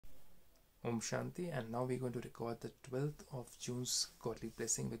Om Shanti. And now we're going to record the 12th of June's godly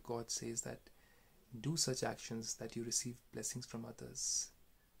blessing, where God says that do such actions that you receive blessings from others.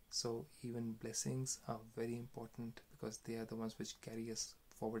 So even blessings are very important because they are the ones which carry us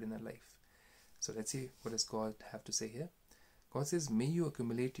forward in our life. So let's see, what does God have to say here? God says, may you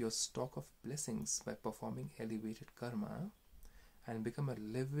accumulate your stock of blessings by performing elevated karma and become a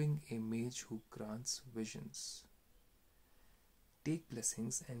living image who grants visions. Take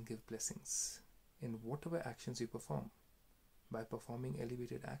blessings and give blessings in whatever actions you perform. By performing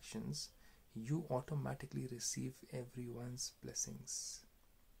elevated actions, you automatically receive everyone's blessings.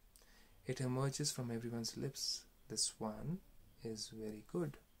 It emerges from everyone's lips. This one is very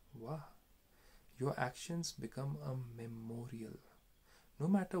good. Wow. Your actions become a memorial. No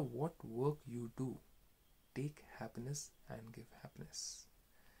matter what work you do, take happiness and give happiness.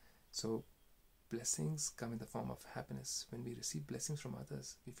 So blessings come in the form of happiness. When we receive blessings from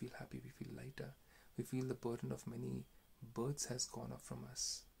others, we feel happy, we feel lighter. We feel the burden of many births has gone off from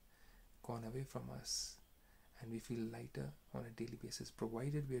us, gone away from us, and we feel lighter on a daily basis,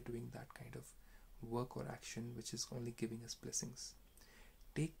 provided we are doing that kind of work or action which is only giving us blessings.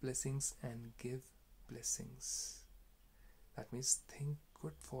 Take blessings and give blessings. That means think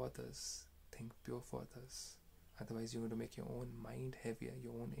good for others, think pure for others. Otherwise you're going to make your own mind heavier,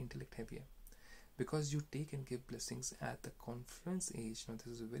 your own intellect heavier. Because you take and give blessings at the confluence age. Now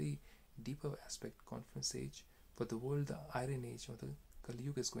this is a very deeper aspect. Confluence age, for the world the iron age or the Kali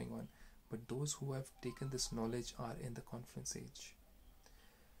Yuga is going on, but those who have taken this knowledge are in the confluence age.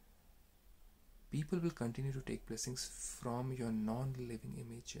 People will continue to take blessings from your non-living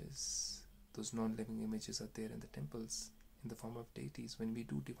images. Those non-living images are there in the temples in the form of deities. When we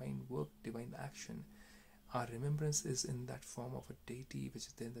do divine work, divine action, our remembrance is in that form of a deity which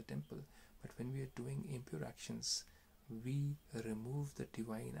is there in the temple. But when we are doing impure actions, we remove the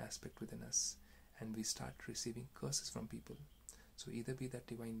divine aspect within us and we start receiving curses from people. So either be that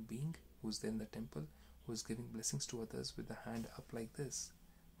divine being who's there in the temple, who's giving blessings to others with the hand up like this.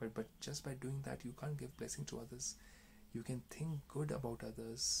 But just by doing that, you can't give blessing to others. You can think good about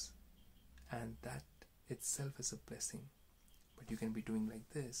others, and that itself is a blessing. But you can be doing like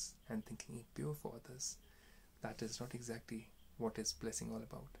this and thinking pure for others. That is not exactly what is blessing all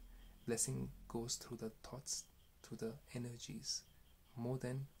about. Blessing goes through the thoughts, through the energies, more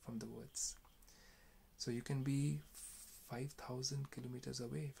than from the words. So you can be 5,000 kilometers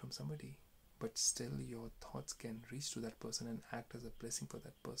away from somebody, but still your thoughts can reach to that person and act as a blessing for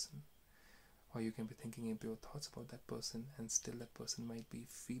that person. Or you can be thinking impure thoughts about that person and still that person might be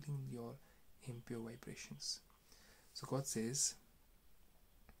feeling your impure vibrations. So God says,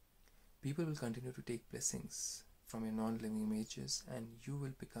 people will continue to take blessings from your non-living images and you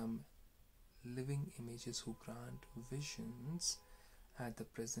will become living images who grant visions at the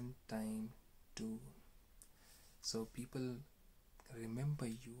present time too. So people remember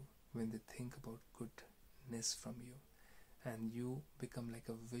you when they think about goodness from you, and you become like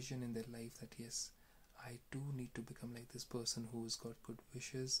a vision in their life that yes, I too need to become like this person who's got good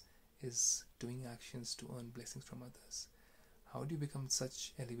wishes, is doing actions to earn blessings from others. How do you become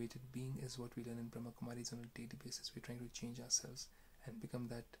such elevated being is what we learn in Brahmakumaris on a daily basis. We're trying to change ourselves and become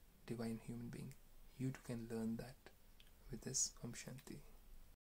that divine human being. You too can learn that with this Om Shanti.